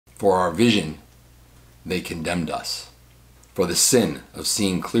For our vision, they condemned us. For the sin of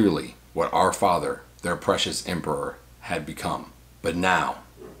seeing clearly what our father, their precious emperor, had become. But now,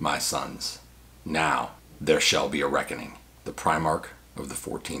 my sons, now there shall be a reckoning. The Primarch of the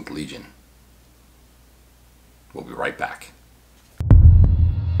 14th Legion. We'll be right back.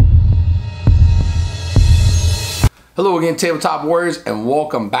 Hello again, Tabletop Warriors, and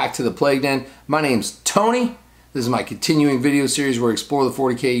welcome back to the Plague Den. My name's Tony. This is my continuing video series where we explore the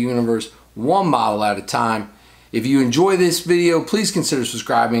 40K universe one model at a time. If you enjoy this video, please consider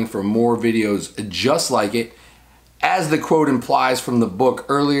subscribing for more videos just like it. As the quote implies from the book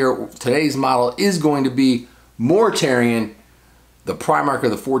earlier, today's model is going to be Mortarion, the Primarch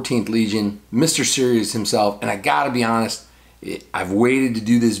of the 14th Legion, Mr. Serious himself. And I gotta be honest, I've waited to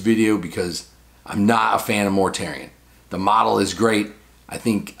do this video because I'm not a fan of Mortarion. The model is great. I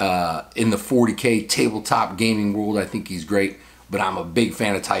think in the 40K tabletop gaming world, I think he's great, but I'm a big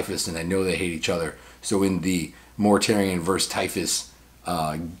fan of Typhus and I know they hate each other. So in the Mortarion versus Typhus,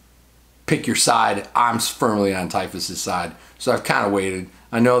 pick your side. I'm firmly on Typhus's side. So I've kind of waited.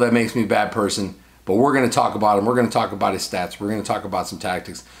 I know that makes me a bad person, but we're going to talk about him. We're going to talk about his stats. We're going to talk about some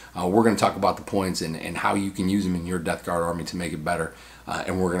tactics. We're going to talk about the points and how you can use them in your Death Guard army to make it better.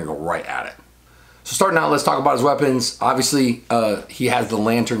 And we're going to go right at it. So starting out, let's talk about his weapons. Obviously, he has the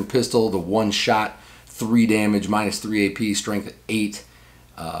Lantern Pistol, the one shot, 3 damage, minus 3 AP, strength 8.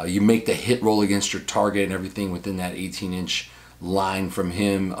 You make the hit roll against your target and everything within that 18-inch line from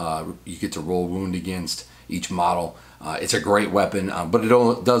him. You get to roll wound against each model. It's a great weapon, but it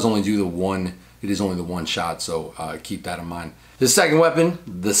does only do the one. It is only the one shot, so keep that in mind. His second weapon,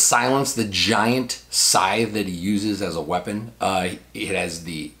 the Silence, the giant scythe that he uses as a weapon. It has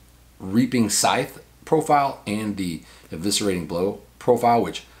the Reaping Scythe profile and the Eviscerating Blow profile,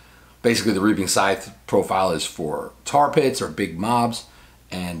 which basically the Reaping Scythe profile is for tar pits or big mobs,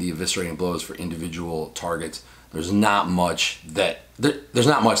 and the Eviscerating Blow is for individual targets. There's not much that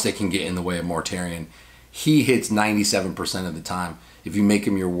can get in the way of Mortarion. He hits 97% of the time. If you make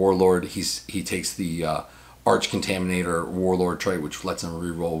him your Warlord, he takes the Arch Contaminator Warlord trait, which lets him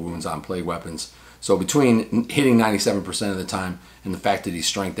reroll wounds on plague weapons. So between hitting 97% of the time and the fact that he's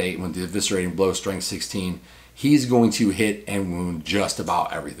strength 8 with the Eviscerating Blow strength 16, he's going to hit and wound just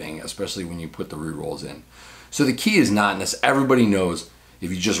about everything, especially when you put the rerolls in. So the key is not, and everybody knows if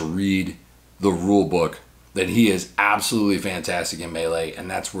you just read the rule book, that he is absolutely fantastic in melee, and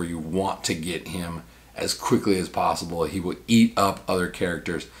that's where you want to get him as quickly as possible. He will eat up other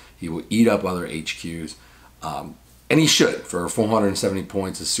characters. He will eat up other HQs. And he should. For 470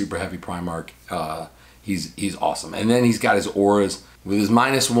 points, a super heavy Primarch, he's awesome. And then he's got his auras. With his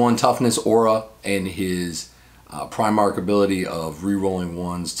 -1 toughness aura and his Primarch ability of re-rolling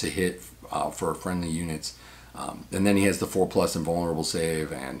ones to hit for friendly units. And then he has the 4+ invulnerable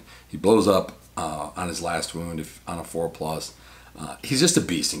save, and he blows up on his last wound on a 4+. He's just a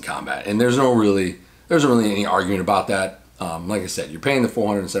beast in combat, and there's not really any argument about that. Like I said, you're paying the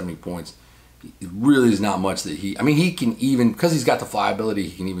 470 points. It really is not much that he can even, because he's got the fly ability,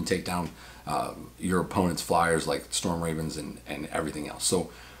 he can even take down your opponent's flyers like Storm Ravens and everything else.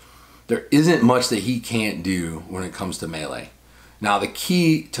 So there isn't much that he can't do when it comes to melee. Now the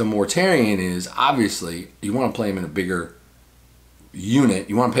key to Mortarion is, obviously, you want to play him in a bigger unit.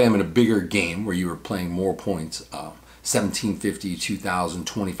 You want to play him in a bigger game where you are playing more points, 1750, 2000,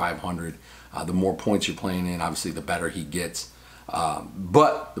 2500. The more points you're playing in, obviously the better he gets.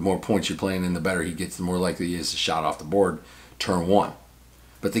 But the more points you're playing in, the better he gets, the more likely he is to shot off the board turn 1.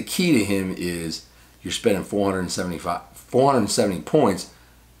 But the key to him is you're spending 470 points.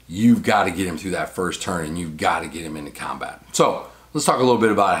 You've got to get him through that first turn, and you've got to get him into combat. So let's talk a little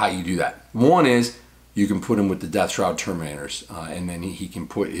bit about how you do that. One is you can put him with the Death Shroud Terminators, and then he can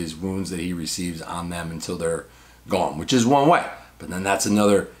put his wounds that he receives on them until they're gone, which is one way. But then that's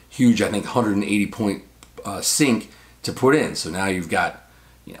another huge, I think, 180 point sink to put in. So now you've got,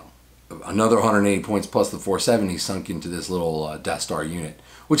 another 180 points plus the 470 sunk into this little Death Star unit,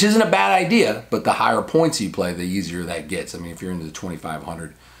 which isn't a bad idea, but the higher points you play, the easier that gets. I mean, if you're into the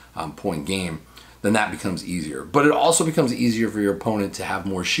 2,500 point game, then that becomes easier. But it also becomes easier for your opponent to have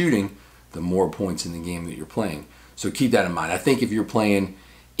more shooting the more points in the game that you're playing. So keep that in mind. I think if you're playing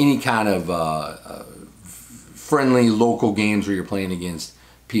any kind of friendly local games where you're playing against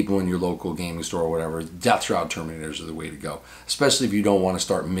people in your local gaming store or whatever, Death Shroud Terminators are the way to go. Especially if you don't want to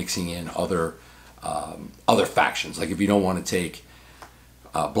start mixing in other factions. Like if you don't want to take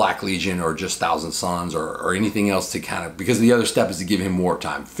Black Legion or just Thousand Suns or anything else to kind of, because the other step is to give him warp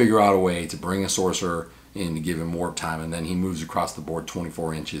time. Figure out a way to bring a sorcerer in to give him warp time, and then he moves across the board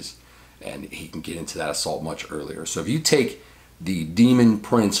 24 inches and he can get into that assault much earlier. So if you take the Demon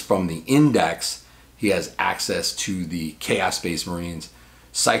Prince from the Index, he has access to the Chaos Space Marines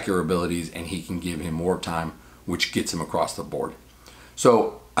Psyker abilities, and he can give him warp time, which gets him across the board.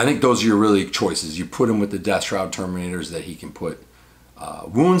 So I think those are your really choices. You put him with the Death Shroud Terminators that he can put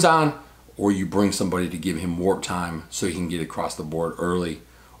wounds on, or you bring somebody to give him warp time so he can get across the board early,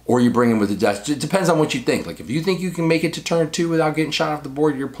 or you bring him with the Death. It depends on what you think. Like if you think you can make it to turn 2 without getting shot off the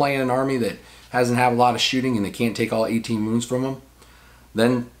board, you're playing an army that hasn't had a lot of shooting and they can't take all 18 wounds from him,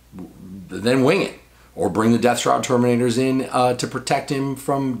 then wing it. Or bring the Death Shroud Terminators in to protect him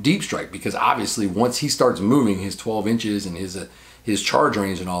from Deep Strike, because obviously once he starts moving his 12 inches and his charge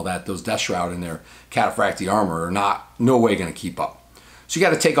range and all that, those Death Shroud and their Cataphractii armor are no way going to keep up. So you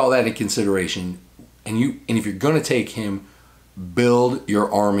got to take all that into consideration, and if you're going to take him, build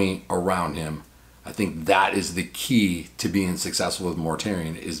your army around him. I think that is the key to being successful with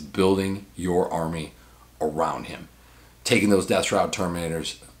Mortarion, is building your army around him. Taking those Death Shroud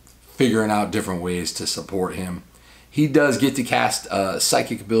Terminators, figuring out different ways to support him. He does get to cast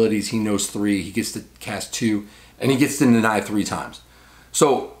psychic abilities. He knows 3. He gets to cast 2, and he gets to deny 3 times.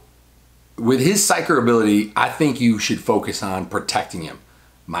 So with his Psyker ability, I think you should focus on protecting him.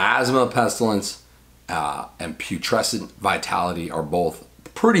 Miasma Pestilence and Putrescent Vitality are both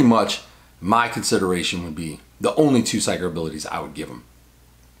pretty much, my consideration would be the only 2 Psyker abilities I would give him.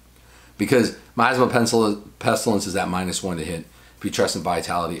 Because Miasma Pestilence is at -1 to hit. Putrescent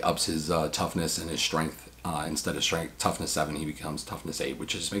Vitality ups his toughness and his strength. Instead of strength, toughness 7, he becomes toughness 8,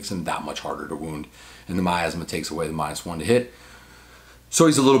 which just makes him that much harder to wound. And the Miasma takes away the -1 to hit. So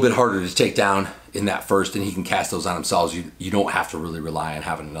he's a little bit harder to take down in that first, and he can cast those on himself. You don't have to really rely on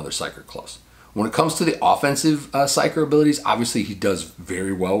having another Psyker close. When it comes to the offensive Psyker abilities, obviously he does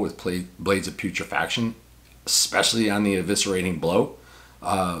very well with Blades of Putrefaction, especially on the Eviscerating Blow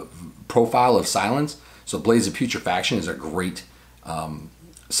profile of Silence. So Blades of Putrefaction is a great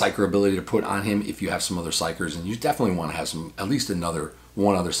Psyker ability to put on him if you have some other Psykers, and you definitely want to have at least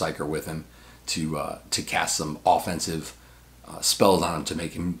one other Psyker with him to cast some offensive spells on him to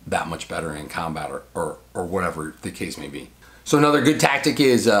make him that much better in combat, or whatever the case may be. So another good tactic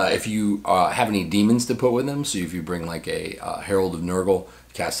is if you have any demons to put with him. So if you bring like a Herald of Nurgle,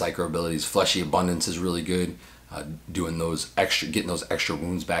 cast Psyker abilities. Fleshy Abundance is really good. Getting those extra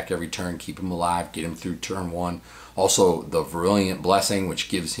wounds back every turn, keep him alive, get him through turn 1. Also the Virulent Blessing, which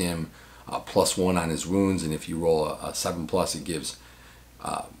gives him +1 on his wounds, and if you roll a 7+, it gives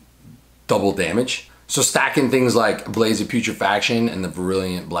double damage. So stacking things like Blaze of Putrefaction and the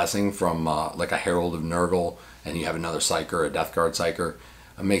Virulent Blessing from like a Herald of Nurgle, and you have another Psyker, a Death Guard Psyker,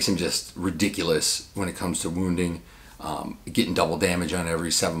 makes him just ridiculous when it comes to wounding, getting double damage on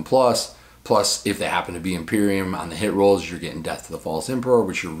every 7+. Plus, if they happen to be Imperium on the hit rolls, you're getting Death to the False Emperor,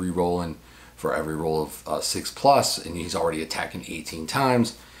 which you're re-rolling for every roll of 6+, and he's already attacking 18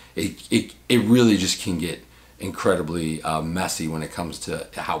 times. It really just can get incredibly messy when it comes to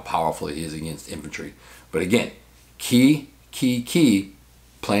how powerful he is against infantry. But again, key,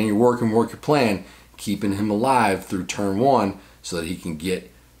 plan your work and work your plan, keeping him alive through turn 1 so that he can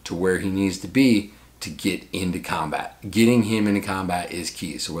get to where he needs to be to get into combat. Getting him into combat is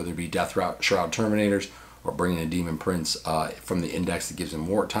key. So whether it be Death Shroud Terminators, or bringing a Demon Prince from the Index that gives him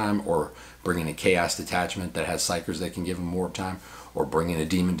warp time, or bringing a Chaos Detachment that has Psykers that can give him warp time, or bringing a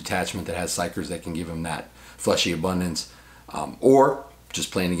Demon Detachment that has Psykers that can give him that Fleshy Abundance, or just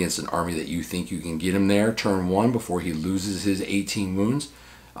playing against an army that you think you can get him there turn 1 before he loses his 18 wounds,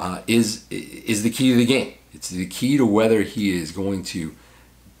 is the key to the game. It's the key to whether he is going to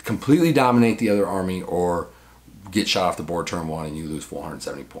completely dominate the other army or get shot off the board turn 1 and you lose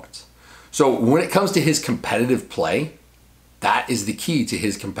 470 points. So when it comes to his competitive play, that is the key to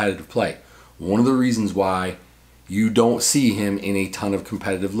his competitive play. One of the reasons why you don't see him in a ton of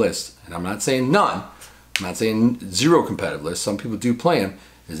competitive lists, and I'm not saying none, I'm not saying 0 competitive lists, some people do play him,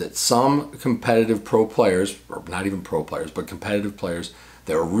 is that some competitive pro players, or not even pro players, but competitive players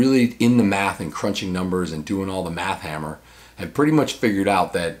that are really in the math and crunching numbers and doing all the math hammer, have pretty much figured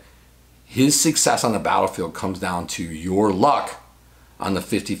out that his success on the battlefield comes down to your luck on the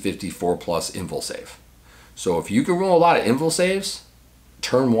 50-50 4+ invul save. So if you can roll a lot of invul saves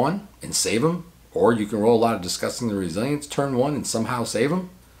turn 1 and save him, or you can roll a lot of Disgustingly Resilience turn 1 and somehow save him,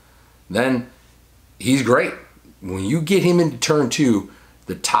 then he's great. When you get him into turn 2,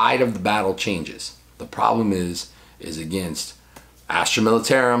 the tide of the battle changes. The problem is against Astra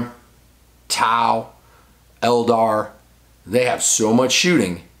Militarum, Tau, Eldar. They have so much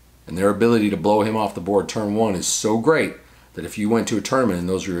shooting, and their ability to blow him off the board turn 1 is so great that if you went to a tournament and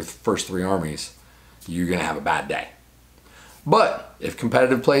those are your first 3 armies, you're going to have a bad day. But if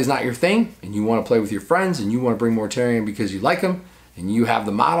competitive play is not your thing and you want to play with your friends and you want to bring Mortarion because you like him and you have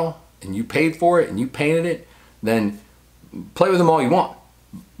the model and you paid for it and you painted it, then play with him all you want.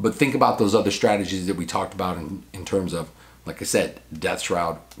 But think about those other strategies that we talked about in terms of, like I said, Death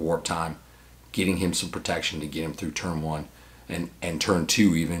Shroud, Warp Time, getting him some protection to get him through turn 1 and turn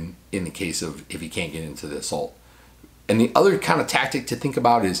 2, even in the case of if he can't get into the assault. And the other kind of tactic to think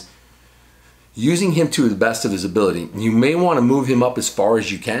about is using him to the best of his ability. You may want to move him up as far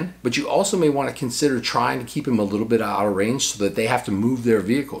as you can, but you also may want to consider trying to keep him a little bit out of range so that they have to move their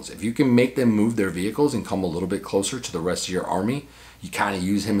vehicles. If you can make them move their vehicles and come a little bit closer to the rest of your army, you kind of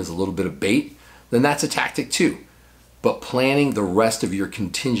use him as a little bit of bait, then that's a tactic too. But planning the rest of your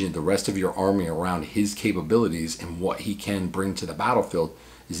contingent, the rest of your army around his capabilities and what he can bring to the battlefield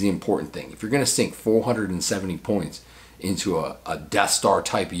is the important thing. If you're going to sink 470 points into a Death Star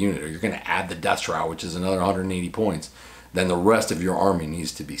type unit, or you're going to add the Death Shroud, which is another 180 points, then the rest of your army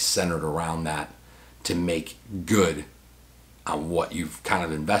needs to be centered around that to make good on what you've kind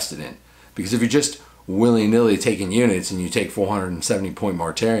of invested in. Because if you're just willy-nilly taking units and you take 470 point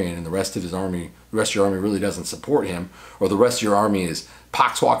Mortarion and the rest of your army really doesn't support him, or the rest of your army is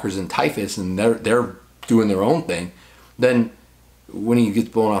Poxwalkers and Typhus and they're doing their own thing, then when he gets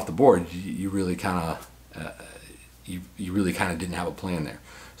blown off the board, you really kind of you really kind of didn't have a plan there.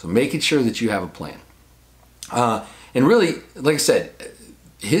 So making sure that you have a plan. And really, like I said,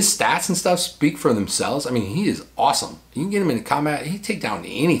 his stats and stuff speak for themselves. I mean, he is awesome. You can get him into combat, he can take down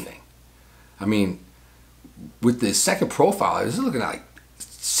anything. I mean, with the second profile, this is looking at like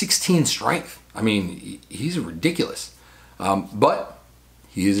 16 strength. I mean, he's ridiculous. But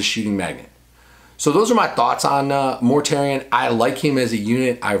he is a shooting magnet. So those are my thoughts on Mortarion. I like him as a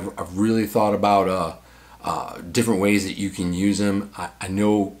unit. I've really thought about different ways that you can use him. I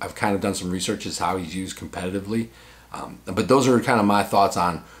know I've kind of done some research as how he's used competitively, but those are kind of my thoughts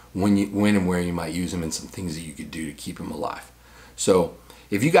on when and where you might use him and some things that you could do to keep him alive. So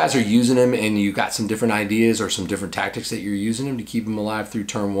if you guys are using him and you got some different ideas or some different tactics that you're using him to keep him alive through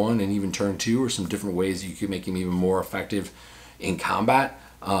turn 1 and even turn 2, or some different ways that you could make him even more effective in combat,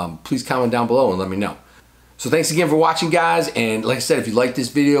 please comment down below and let me know. So thanks again for watching, guys, and like I said, if you like this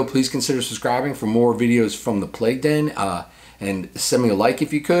video, please consider subscribing for more videos from the Plague Den, and send me a like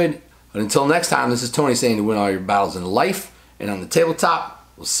if you could. But until next time, this is Tony saying to win all your battles in life and on the tabletop.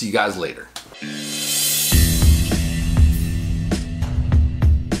 We'll see you guys later.